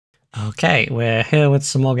Okay, we're here with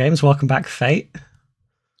some more games. Welcome back, Fate.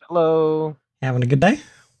 Hello. Having a good day?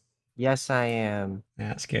 Yes, I am. Yeah,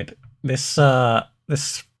 that's good. This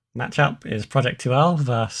matchup is Project2el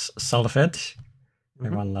versus Solafid. hmm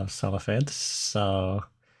Everyone loves Solafid, so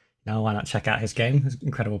why not check out his game? He's an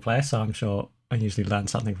incredible player, so I'm sure I usually learn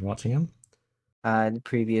something from watching him. The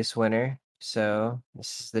previous winner. So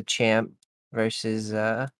this is the champ versus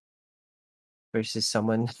versus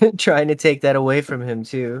someone trying to take that away from him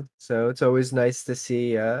too. So it's always nice to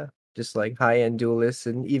see just like high-end duelists,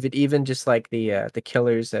 and even just like the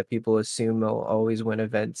killers that people assume will always win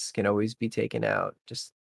events can always be taken out.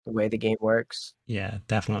 Just the way the game works. Yeah,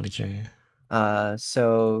 definitely true.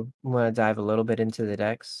 So I'm gonna dive a little bit into the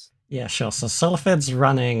decks. Yeah, sure. So Solafid's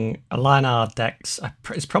running a Lion decks.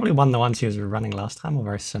 It's probably one of the ones he was running last time, or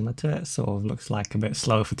very similar to it. Sort of looks like a bit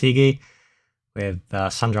slow, fatiguey, with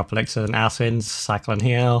Sundrop Elixir and Alswins, Cycle and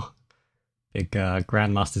Heal, big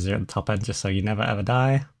Grandmaster Zero at the top end just so you never ever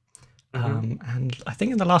die. And I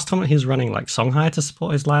think in the last tournament he was running like Songhai to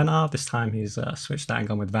support his Lion. This time he's switched that and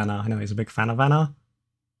gone with Vanna. I know he's a big fan of Vanna.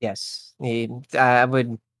 Yes, I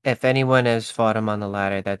would. If anyone has fought him on the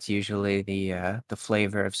ladder, that's usually the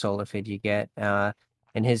flavor of Solafid you get.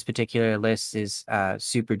 And his particular list is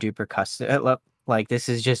super duper custom. Like this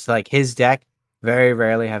is just like his deck. Very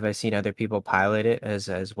rarely have I seen other people pilot it as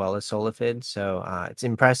well as Solafid. So it's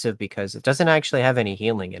impressive because it doesn't actually have any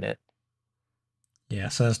healing in it. Yeah,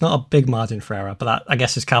 so there's not a big margin for error, but that I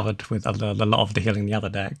guess is covered with a lot of the healing in the other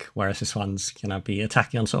deck, whereas this one's gonna be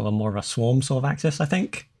attacking on sort of a more of a swarm sort of axis, I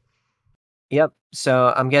think. Yep.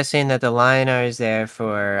 So I'm guessing that the Lionar is there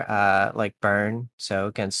for like burn, so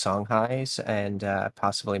against Songhais and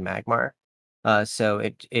possibly Magmar. So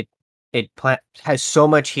has so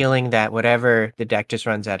much healing that whatever the deck just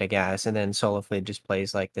runs out of gas, and then Solafid just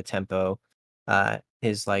plays like the tempo,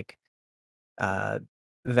 his like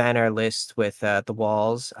Vanner list with the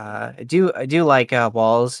walls. I do like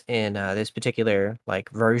walls in this particular like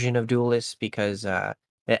version of Duelist because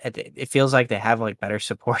it feels like they have like better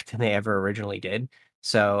support than they ever originally did.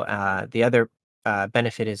 So the other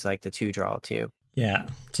benefit is like the two draw too. Yeah,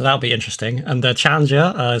 so that'll be interesting. And the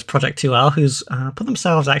challenger is Project2el, who's put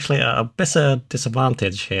themselves actually at a bit of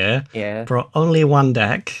disadvantage here. Yeah. Brought only one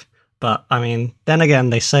deck, but I mean, then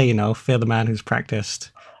again, they say, fear the man who's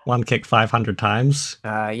practiced one kick 500 times.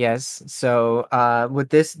 Yes. So with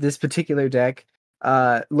this particular deck,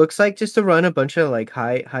 looks like just to run a bunch of like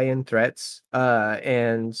high end threats,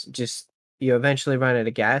 and just you eventually run out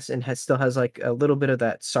of gas and still has like a little bit of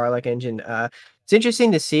that Sarlacc engine. It's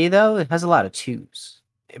interesting to see though. It has a lot of twos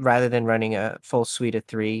rather than running a full suite of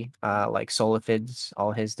three. Like Solafid's,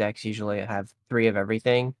 all his decks usually have three of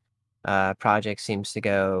everything. Project seems to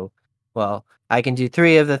go, well, I can do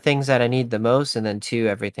three of the things that I need the most, and then two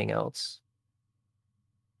everything else.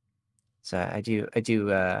 So I do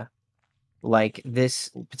like this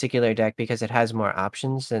particular deck because it has more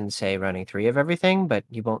options than say running three of everything, but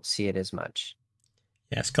you won't see it as much.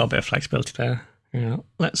 Yeah, it's got a bit of flexibility there. Yeah,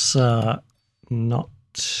 let's not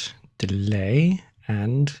delay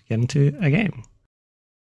and get into a game.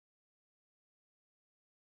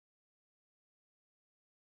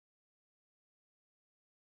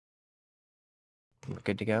 We're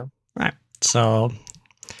good to go. Right, so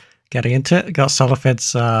getting into it, got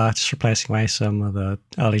Solafid's just replacing away some of the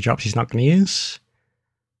early drops he's not going to use.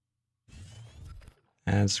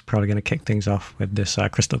 And it's probably going to kick things off with this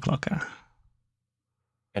Crystal Clocker.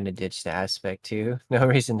 Gonna ditch the aspect too. No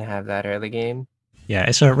reason to have that early game. Yeah,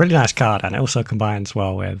 it's a really nice card, and it also combines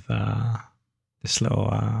well with this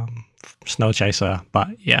little Snow Chaser. But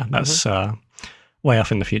yeah, that's way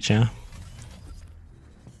off in the future.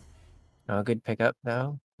 Oh, good pickup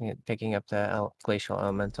though. Picking up the Glacial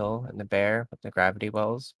Elemental and the Bear with the Gravity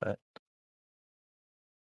Wells, but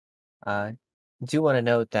do want to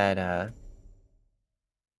note that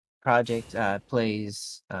Project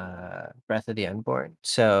plays Breath of the Unborn,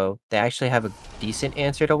 so they actually have a decent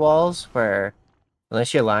answer to walls. Where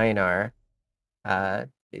unless you're Lionar,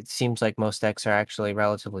 it seems like most decks are actually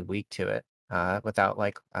relatively weak to it, without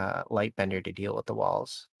like Lightbender to deal with the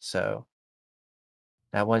walls. So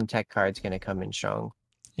that one tech card's gonna come in strong.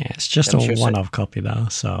 Yeah, it's just I'm a sure. one-off copy though,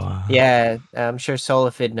 so Yeah, I'm sure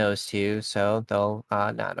Solafid knows too, so they'll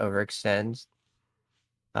not overextend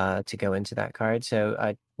to go into that card.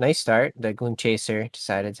 So nice start. The Gloom Chaser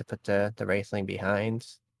decided to put the Wraithling behind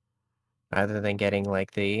rather than getting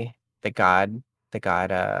like the god the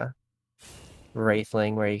god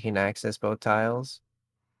Wraithling where you can access both tiles.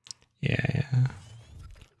 yeah.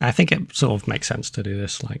 I think it sort of makes sense to do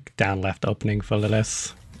this like down left opening for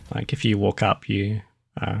Lilith. Like if you walk up, you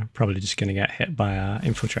are probably just going to get hit by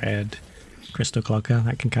infiltrated Crystal Cloaker,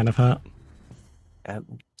 that can kind of hurt.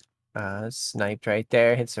 Sniped right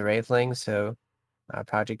there, hits the Wraithling, so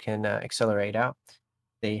Project can accelerate out.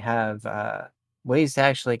 They have ways to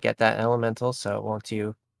actually get that elemental, so it won't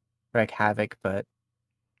do wreak havoc, but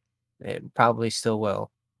it probably still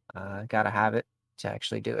will. Gotta have it to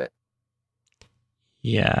actually do it.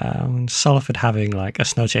 Yeah, Solafid having like a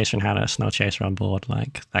Snow Chaser and having a Snow Chaser on board,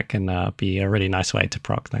 like that can be a really nice way to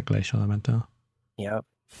proc that Glacial Elemental. Yep.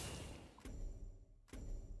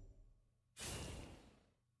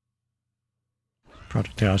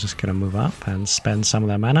 Project2el is just going to move up and spend some of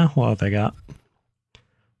their mana. What have they got?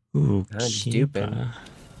 Ooh, Keeper.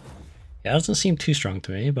 Yeah, it doesn't seem too strong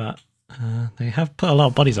to me, but they have put a lot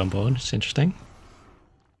of bodies on board. It's interesting.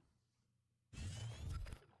 I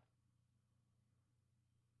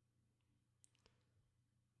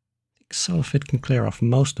think Solafid can clear off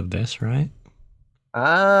most of this, right?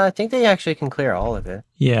 I think they actually can clear all of it.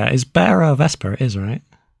 Yeah, is Bear a Vesper? It is, right?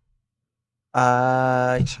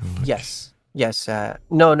 Yes. Yes.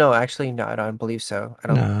 No, actually, no, I don't believe so. I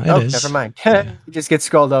don't. No, it is. Never mind. Yeah. You just get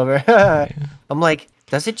scrolled over. Yeah. I'm like,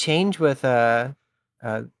 does it change with Draugr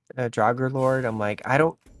Lord? I'm like, I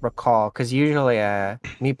don't recall, because usually,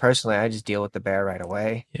 me personally, I just deal with the bear right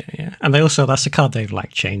away. Yeah. And they also, that's a card they've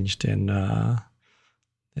like changed in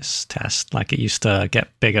this test. Like it used to get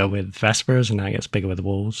bigger with Vespers and now it gets bigger with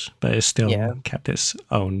Wolves, but it's still kept its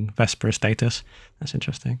own Vesper status. That's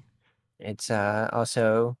interesting. It's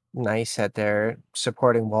also nice that they're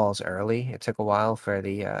supporting walls early. It took a while for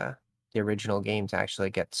the original game to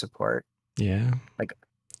actually get support. Yeah. Like,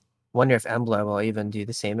 wonder if Emblem will even do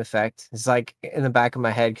the same effect. It's like in the back of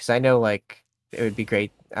my head, because I know like it would be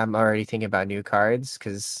great. I'm already thinking about new cards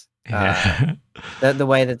because the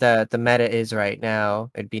way that the meta is right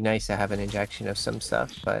now, it'd be nice to have an injection of some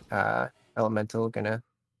stuff. But Elemental gonna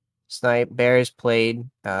snipe. Bears played,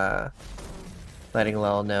 letting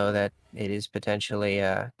Lel know that it is potentially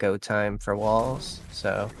go time for walls.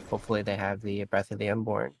 So hopefully they have the Breath of the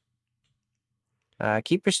Unborn.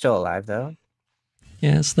 Keeper's still alive though.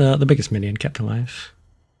 Yeah, it's the biggest minion kept alive.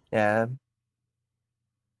 Yeah.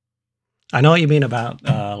 I know what you mean about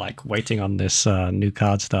like waiting on this new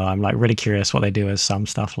cards though. I'm like really curious what they do with some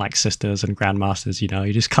stuff like Sisters and Grandmasters, you know.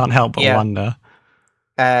 You just can't help but wonder.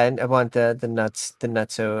 And I want the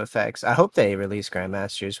nutso effects. I hope they release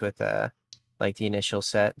Grandmasters with like the initial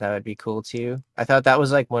set. That would be cool too. I thought that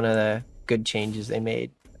was like one of the good changes they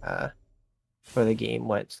made for the game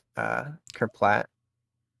went Kerplat.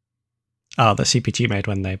 Oh, the CPG made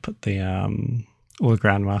when they put the all the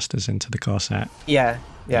Grandmasters into the core set. Yeah.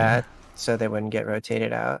 So they wouldn't get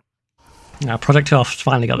rotated out. Now Project2el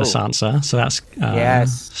finally got this answer, so that's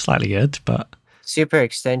slightly good, but super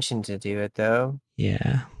extension to do it though.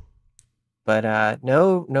 Yeah. But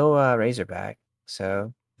no Razorback,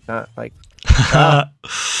 so not like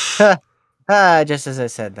just as I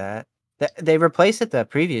said that. They replaced it the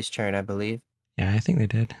previous turn, I believe. Yeah, I think they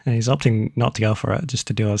did. And he's opting not to go for it, just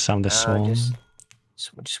to deal with some of the swarm.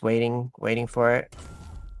 Just waiting for it.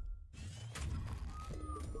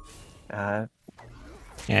 Yeah,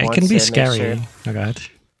 it can be scary. Sure. Oh, go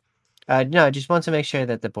ahead. No, I just want to make sure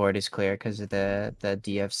that the board is clear because of the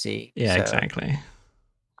DFC. Yeah, so. Exactly.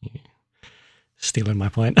 Stealing my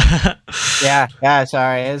point. yeah.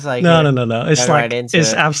 Sorry, it's like no. It's like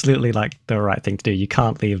it's absolutely like the right thing to do. You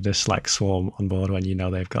can't leave this like swarm on board when you know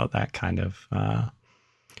they've got that kind of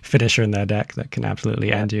finisher in their deck that can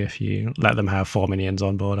absolutely end you if you let them have 4 minions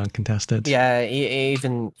on board uncontested. Yeah,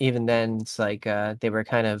 even then, it's like they were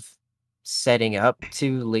kind of setting up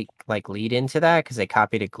to lead into that because they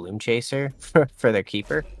copied a Gloom Chaser for their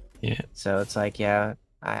keeper. Yeah. So it's like, yeah,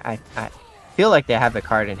 I feel like they have the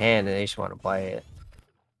card in hand and they just want to play it.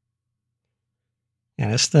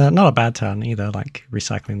 Yeah, it's not a bad turn either, like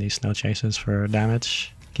recycling these Snow Chasers for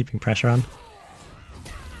damage, keeping pressure on.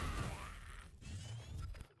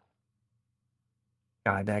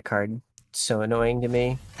 God, that card so annoying to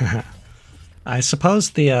me. I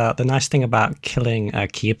suppose the nice thing about killing a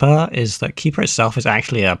Keeper is that Keeper itself is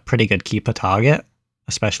actually a pretty good Keeper target,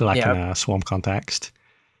 especially like in a swarm context.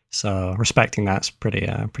 So respecting that's pretty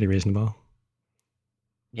reasonable.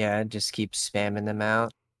 Yeah, just keep spamming them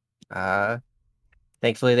out.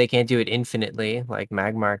 Thankfully they can't do it infinitely like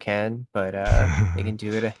Magmar can, but they can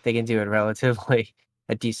do it. They can do it relatively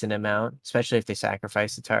a decent amount, especially if they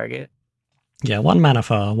sacrifice the target. Yeah, 1 mana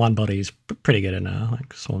for 1 body is pretty good in a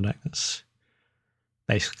like swarm deck. That's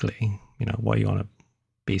basically, you know, what you want to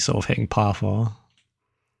be sort of hitting par for.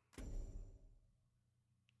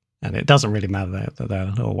 And it doesn't really matter that they're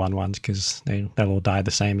little 1/1s because they'll all die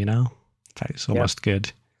the same, you know? In fact, it's almost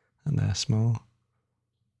good and they're small.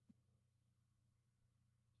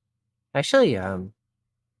 Actually,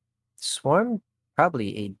 Swarm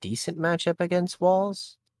probably a decent matchup against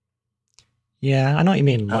walls. Yeah, I know what you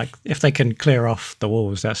mean. Uh, Like, if they can clear off the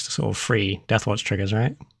walls, that's the sort of free Deathwatch triggers,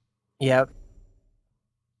 right? yep.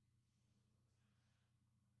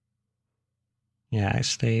 Yeah,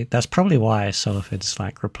 actually, that's probably why Solafid's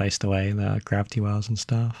like replaced away the gravity wells and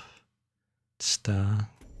stuff. Just don't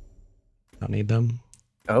need them.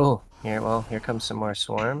 Oh, here comes some more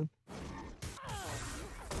Swarm.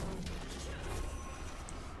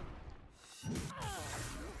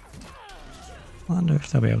 I wonder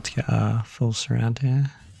if they'll be able to get a full surround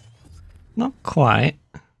here. Not quite.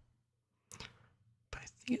 But I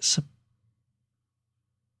think it's a...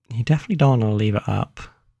 You definitely don't want to leave it up.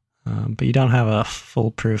 But you don't have a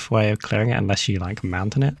foolproof way of clearing it unless you like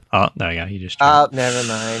mountain it. Oh, there you go. You just Oh, never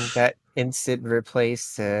mind. That instant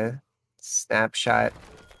replace to snapshot.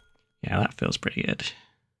 Yeah, that feels pretty good.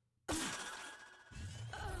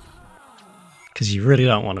 Because you really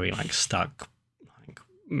don't want to be like stuck like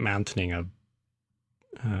mountaining a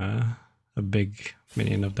big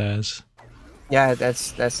minion of theirs. Yeah,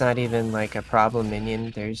 that's not even like a problem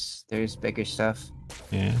minion. There's bigger stuff.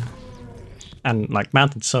 Yeah. And like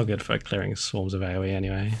Mountain's so good for clearing swarms of AoE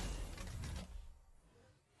anyway.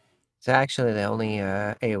 It's actually the only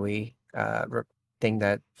AoE thing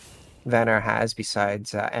that Vanner has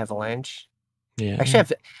besides Avalanche. Yeah.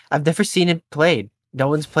 Actually, I've never seen it played. No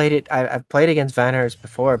one's played it. I've played against Vanners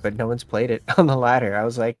before, but no one's played it on the ladder. I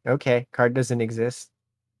was like, okay, card doesn't exist.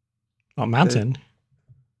 Oh, Mountain?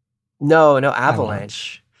 No, Avalanche.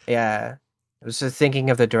 Avalanche. Yeah. I was just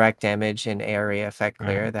thinking of the direct damage and area effect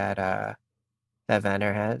clear Right. that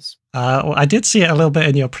Vanner has. Well, I did see it a little bit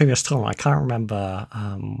in your previous tournament. I can't remember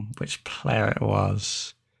which player it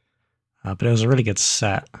was, but it was a really good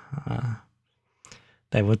set.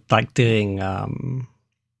 They were like doing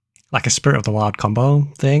like a Spirit of the Wild combo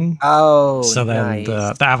thing. Oh, so then nice.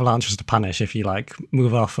 the avalanche was to punish if you like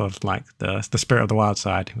move off of like the Spirit of the Wild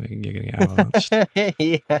side. You're gonna get avalanched.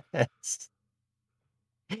 Yes.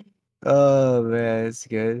 Oh man, it's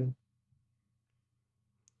good.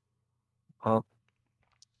 Well,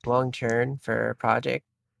 long turn for Project.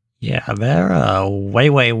 Yeah, they're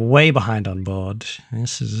way behind on board.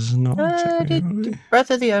 This is not exactly. Breath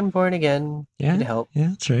of the Unborn again could Yeah, help,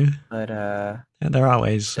 yeah, true. but Yeah, there are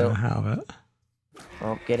ways still, out of it.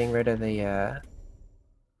 well, getting rid of the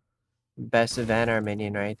best Vannar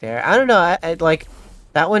minion right there. I don't know. I like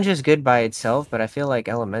that one's just good by itself, but I feel like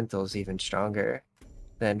Elemental's even stronger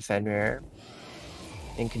than Fenrir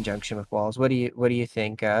in conjunction with walls. What do you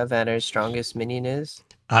think Vannar's strongest minion is?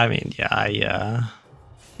 I mean, yeah,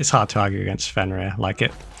 it's hard to argue against Fenrir. Like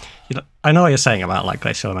it, I know what you're saying about like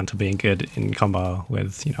Glacial Elemental being good in combo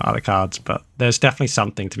with other cards, but there's definitely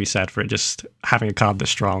something to be said for it just having a card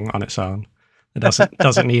that's strong on its own. It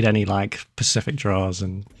doesn't need any like specific draws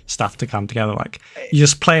and stuff to come together. Like you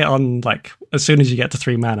just play it on like as soon as you get to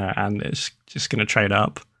 3 mana, and it's just gonna trade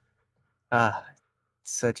up. Ah,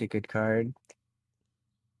 such a good card.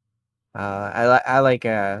 I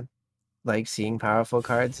like seeing powerful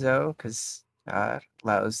cards though, because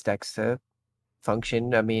allows decks to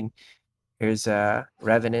function. I mean, here's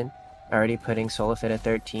Revenant already putting Solafid at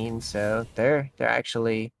 13, so they're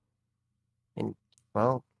actually in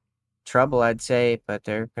trouble, I'd say, but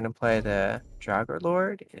they're gonna play the Draugr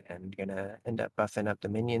Lord and gonna end up buffing up the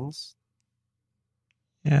minions.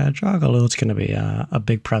 Yeah, Draugr going to be a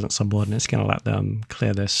big presence on board, and it's going to let them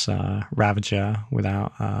clear this Ravager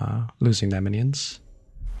without losing their minions.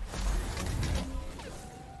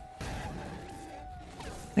 I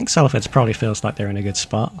think Solafid probably feels like they're in a good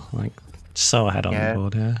spot, like so ahead on the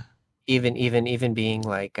board here. Even being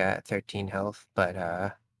like 13 health, but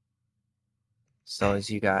as long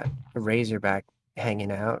as you got a Razorback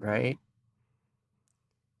hanging out, right?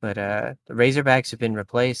 But the Razorbacks have been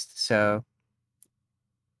replaced, so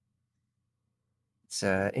it's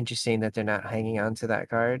interesting that they're not hanging on to that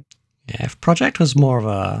card. Yeah, if Project was more of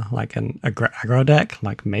a like an aggro deck,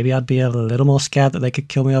 like maybe I'd be a little more scared that they could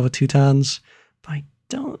kill me over 2 turns. But I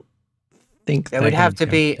don't think it would have to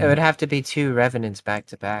be. It would have to be 2 Revenants back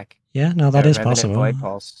to back. Yeah, no, that is Revenant possible. Void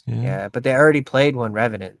Pulse. Yeah, but they already played 1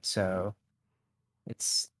 Revenant, so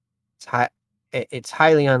it's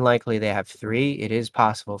highly unlikely they have 3. It is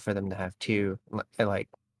possible for them to have 2, like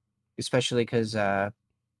especially because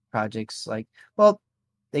Projects like, well,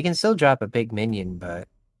 they can still drop a big minion, but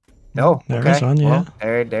no. There is one, yeah.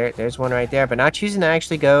 Well, there's one right there, but not choosing to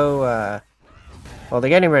actually go. Well, they're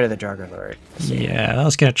getting rid of the Draugr Lord. Yeah, that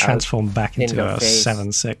was going to transform back into a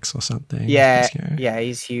 7/6 or something. Yeah,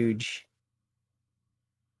 he's huge.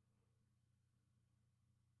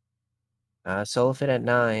 Solafid at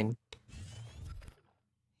 9.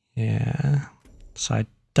 Yeah. So I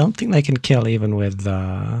don't think they can kill even with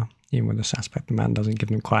this aspect of man doesn't give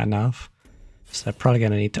them quite enough. So they're probably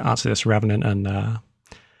going to need to answer this Revenant and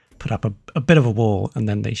put up a bit of a wall, and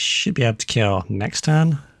then they should be able to kill next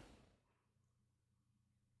turn.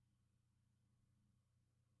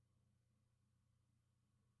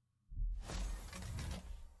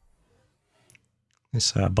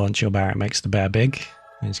 This Bonchiel Barret makes the bear big.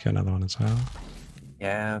 He's got another one as well.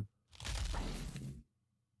 Yeah.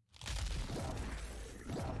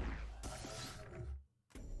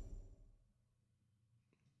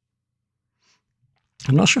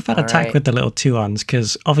 I'm not sure if I'd attack with the little 2-ons,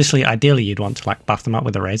 because obviously, ideally, you'd want to like buff them up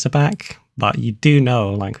with a Razorback, but you do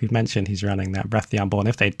know, like we've mentioned, he's running that Breath of the Unborn.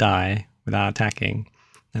 If they die without attacking,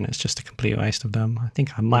 then it's just a complete waste of them. I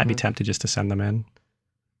think I might be tempted just to send them in.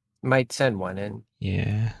 Might send one in.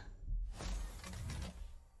 Yeah.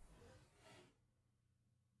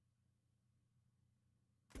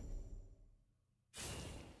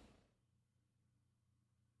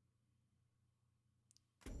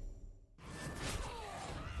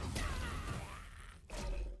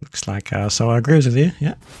 Looks like so I agree with you,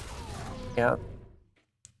 yeah. Yep.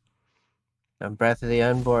 And Breath of the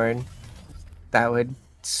Unborn. That would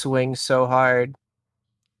swing so hard.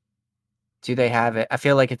 Do they have it? I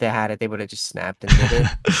feel like if they had it, they would have just snapped and did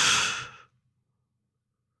it.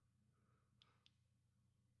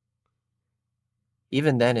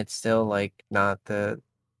 Even then, it's still like not the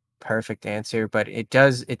perfect answer, but it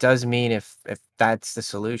does mean if that's the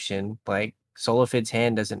solution, like Solafid's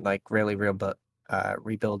hand doesn't like really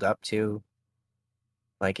rebuild up to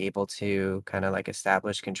like able to kind of like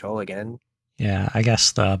establish control again. Yeah, I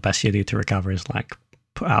guess the best you do to recover is like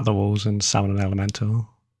put out the walls and summon an elemental.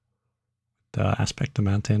 The aspect of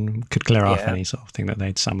mountain could clear off any sort of thing that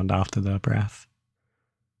they'd summoned after the breath.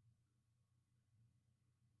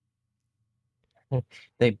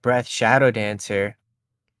 They breath Shadow Dancer.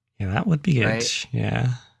 Yeah, that would be good. Right?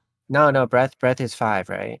 Yeah. No, breath is 5,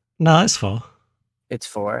 right? No, it's 4. It's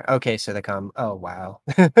 4. Okay, so the oh wow.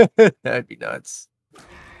 That'd be nuts.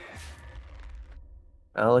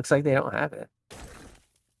 Oh, looks like they don't have it.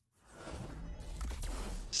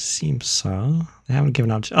 Seems so. They haven't given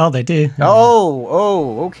up. Oh, they do.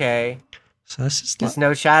 Oh, okay. So this is there's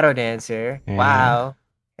no Shadow Dancer. Yeah. Wow.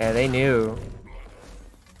 Yeah, they knew.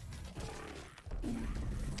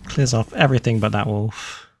 Clears off everything but that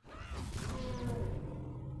wolf.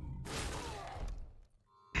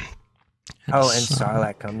 And and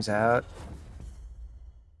Sarlacc comes out.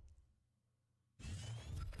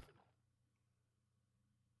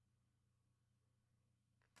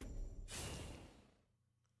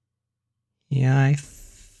 Yeah, I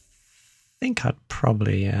think I'd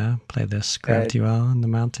probably play this Project2el in the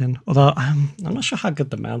mountain. Although I'm not sure how good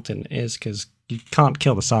the mountain is, because you can't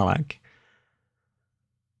kill the Sarlacc.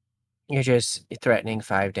 You're just threatening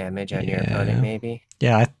 5 damage on your opponent, maybe.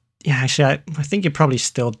 Yeah, actually, I think you probably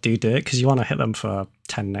still do it, because you want to hit them for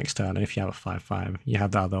 10 next turn, and if you have a 5/5, you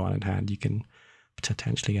have the other one in hand, you can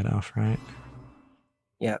potentially get off, right?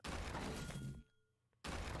 Yep.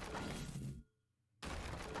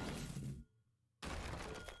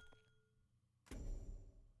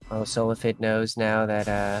 Oh, Solafid knows now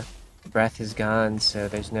that breath is gone, so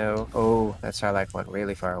there's no... Oh, that Sarlacc went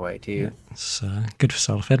really far away, too. Yeah, it's good for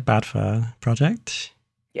Solafid, bad for Project.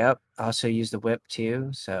 Yep, also use the whip, too,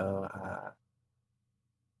 so I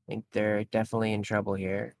think they're definitely in trouble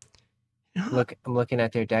here. Look, I'm looking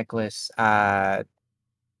at their deck list. I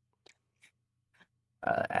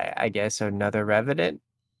guess another Revenant,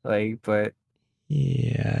 like, but...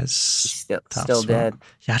 Yes, still dead.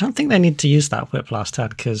 Yeah, I don't think they need to use that whip last turn,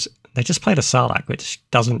 because they just played a Sarlacc, which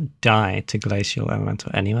doesn't die to Glacial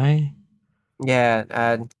Elemental anyway.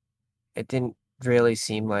 Yeah, it didn't really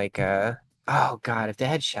seem like oh god, if they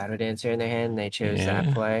had Shadow Dancer in their hand, they chose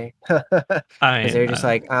that play. Because they're just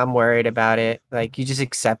like, I'm worried about it. Like, you just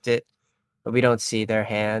accept it, but we don't see their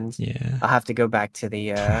hand. Yeah, I'll have to go back to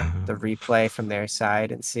the replay from their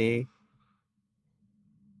side and see.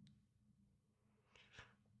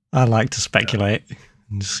 I like to speculate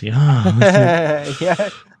and see. Yeah,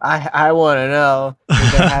 I want to know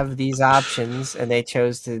if they have these options and they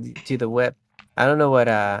chose to do the whip. I don't know what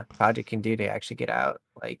Project can do to actually get out.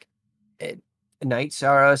 Like, Night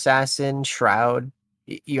Sorrow Assassin, Shroud.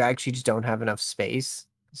 You actually just don't have enough space.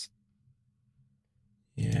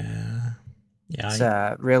 Yeah,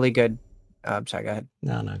 it's really good. I'm sorry. Go ahead.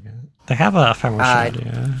 No, good. They have a Ephemeral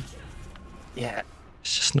Shroud. Yeah.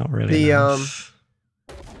 It's just not really enough.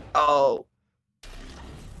 Oh.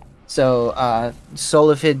 So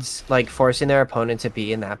Solafid's like forcing their opponent to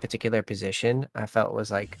be in that particular position, I felt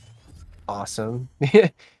was like awesome.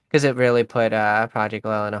 because it really put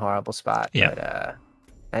Project2el in a horrible spot. Yeah. But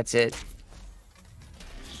that's it.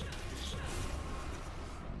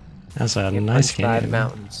 That's a Get nice punched by the game.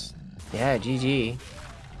 mountains. Yeah, GG.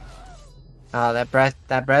 That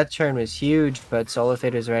breath churn was huge, but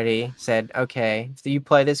Solafid was ready. Said, okay, if you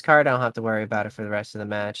play this card, I don't have to worry about it for the rest of the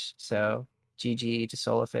match. So GG to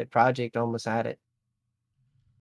Solafid. Project almost had it.